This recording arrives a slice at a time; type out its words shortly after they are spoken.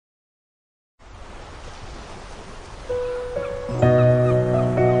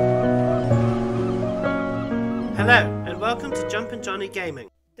Welcome to Jumpin' Johnny Gaming.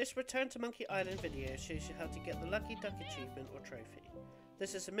 This Return to Monkey Island video shows you how to get the Lucky Duck achievement or trophy.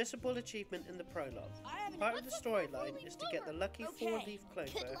 This is a missable achievement in the prologue. Part of the storyline is to get the lucky 4-leaf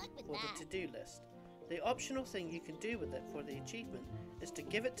clover or the to-do list. The optional thing you can do with it for the achievement is to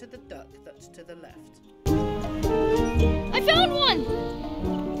give it to the duck that's to the left. I found one!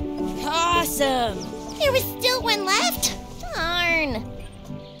 Awesome! There was still one left? Darn!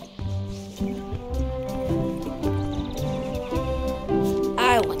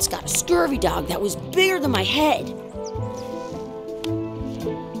 I once got a scurvy dog that was bigger than my head.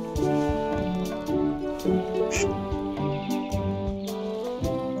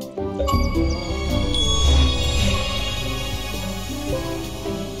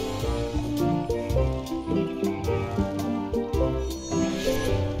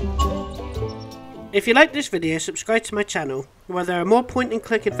 If you like this video, subscribe to my channel, where there are more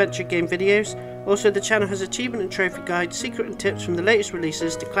point-and-click adventure game videos. Also, the channel has achievement and trophy guides, secret and tips from the latest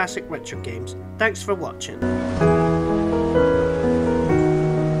releases to classic retro games. Thanks for watching.